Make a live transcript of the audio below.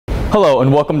Hello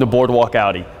and welcome to Boardwalk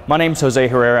Audi. My name is Jose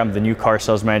Herrera. I'm the new car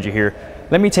sales manager here.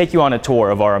 Let me take you on a tour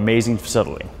of our amazing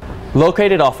facility.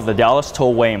 Located off of the Dallas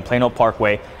Tollway and Plano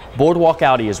Parkway, Boardwalk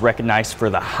Audi is recognized for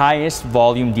the highest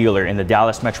volume dealer in the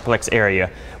Dallas Metroplex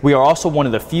area. We are also one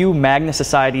of the few Magna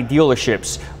Society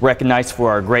dealerships recognized for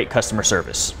our great customer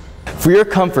service. For your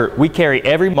comfort, we carry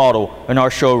every model in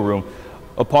our showroom,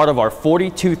 a part of our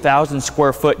 42,000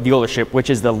 square foot dealership, which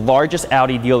is the largest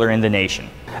Audi dealer in the nation.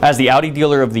 As the Audi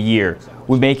Dealer of the Year,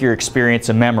 we make your experience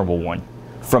a memorable one,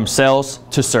 from sales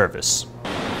to service.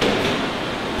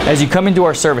 As you come into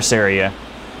our service area,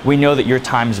 we know that your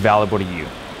time is valuable to you.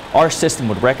 Our system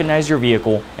would recognize your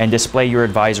vehicle and display your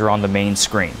advisor on the main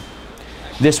screen.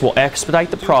 This will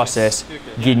expedite the process,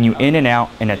 getting you in and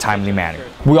out in a timely manner.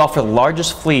 We offer the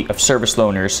largest fleet of service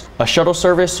loaners, a shuttle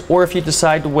service, or if you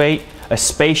decide to wait, a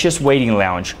spacious waiting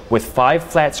lounge with 5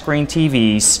 flat screen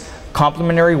TVs,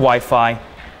 complimentary Wi-Fi,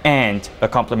 and a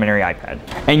complimentary iPad.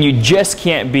 And you just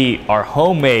can't beat our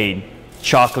homemade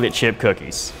chocolate chip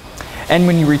cookies. And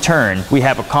when you return, we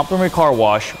have a complimentary car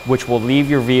wash which will leave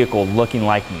your vehicle looking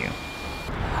like new.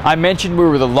 I mentioned we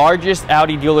were the largest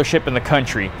Audi dealership in the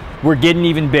country. We're getting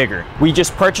even bigger. We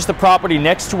just purchased the property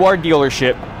next to our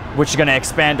dealership, which is going to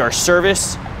expand our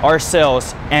service, our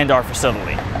sales, and our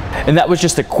facility. And that was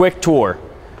just a quick tour.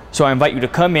 So I invite you to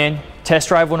come in, test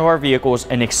drive one of our vehicles,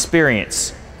 and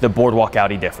experience the Boardwalk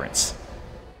Audi difference.